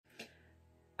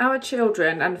Our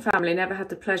children and family never had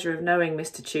the pleasure of knowing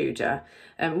Mr. Tudor,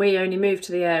 and we only moved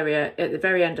to the area at the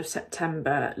very end of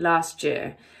September last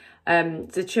year.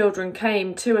 The children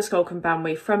came to Ysgol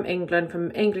Banwy from England, from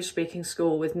an English-speaking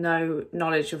school with no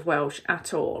knowledge of Welsh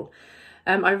at all.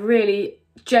 I really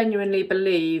genuinely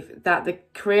believe that the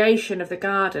creation of the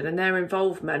garden and their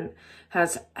involvement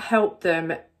has helped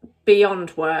them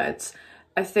beyond words.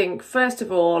 I think, first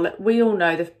of all, we all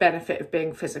know the benefit of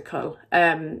being physical,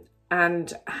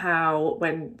 and how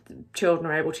when children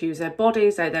are able to use their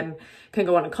bodies, they then can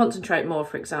go on and concentrate more,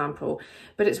 for example.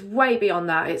 But it's way beyond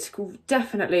that. It's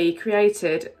definitely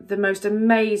created the most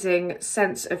amazing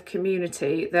sense of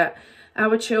community that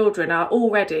our children are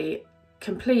already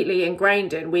completely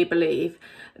ingrained in, we believe.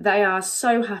 They are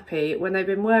so happy when they've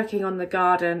been working on the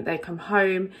garden, they come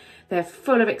home, they're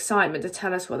full of excitement to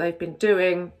tell us what they've been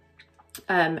doing.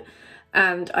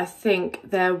 And I think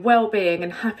their well-being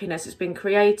and happiness has been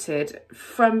created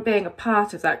from being a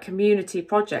part of that community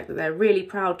project that they're really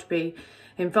proud to be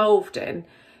involved in.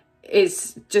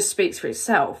 Just speaks for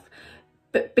itself.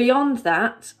 But beyond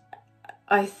that,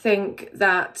 I think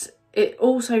that it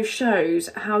also shows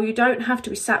how you don't have to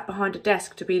be sat behind a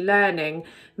desk to be learning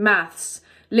maths,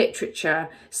 literature,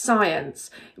 science.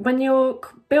 When you're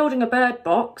building a bird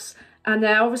box, and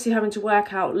they're obviously having to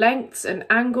work out lengths and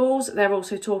angles. They're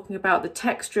also talking about the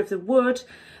texture of the wood,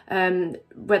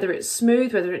 whether it's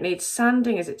smooth, whether it needs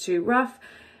sanding, is it too rough?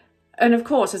 And of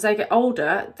course, as they get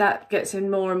older, that gets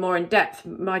in more and more in depth.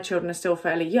 My children are still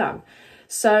fairly young.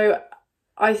 So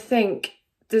I think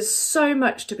there's so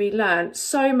much to be learned,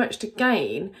 so much to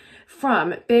gain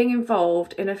from being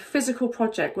involved in a physical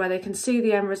project where they can see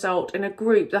the end result in a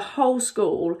group. The whole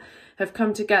school have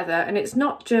come together, and it's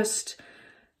not just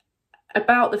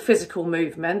about the physical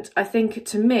movement. I think,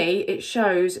 to me, it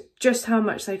shows just how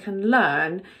much they can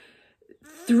learn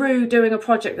through doing a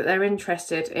project that they're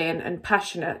interested in and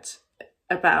passionate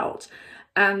about.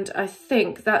 And I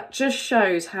think that just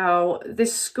shows how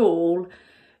this school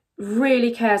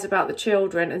really cares about the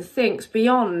children and thinks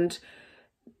beyond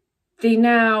the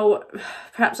now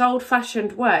perhaps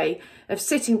old-fashioned way of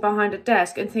sitting behind a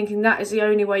desk and thinking that is the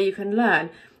only way you can learn.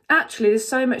 Actually, there's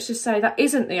so much to say that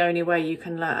isn't the only way you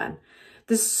can learn.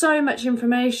 There's so much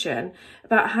information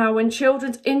about how when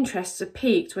children's interests are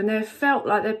piqued, when they've felt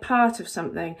like they're part of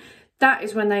something, that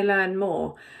is when they learn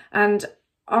more. And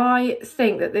I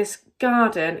think that this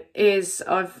garden is,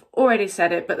 I've already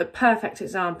said it, but the perfect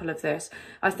example of this.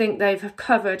 I think they've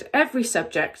covered every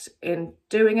subject in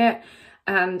doing it.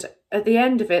 And at the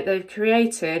end of it, they've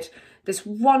created this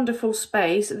wonderful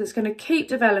space that's going to keep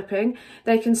developing.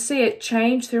 They can see it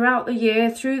change throughout the year,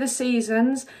 through the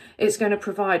seasons. It's going to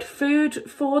provide food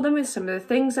for them with some of the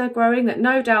things they're growing that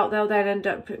no doubt they'll then end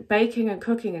up baking and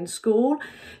cooking in school.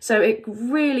 So it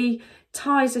really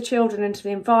ties the children into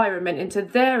the environment, into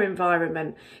their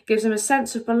environment, gives them a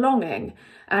sense of belonging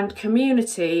and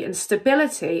community and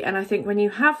stability. And I think when you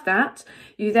have that,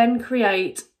 you then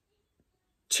create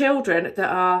children that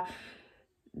are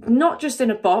not just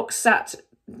in a box sat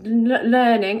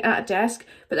learning at a desk,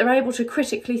 but they're able to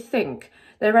critically think.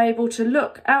 They're able to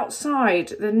look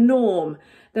outside the norm.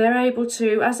 They're able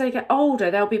to, as they get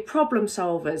older, they'll be problem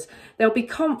solvers. They'll be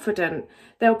confident.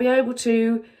 They'll be able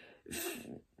to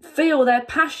feel their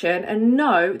passion and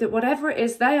know that whatever it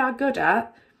is they are good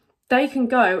at, they can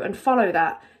go and follow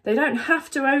that. They don't have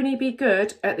to only be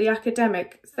good at the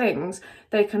academic things.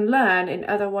 They can learn in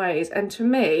other ways. And to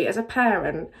me, as a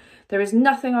parent, there is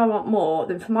nothing I want more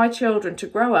than for my children to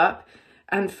grow up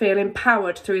and feel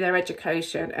empowered through their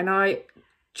education. And I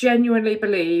genuinely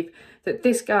believe that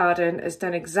this garden has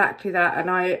done exactly that. And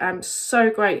I am so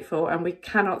grateful, and we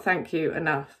cannot thank you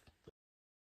enough.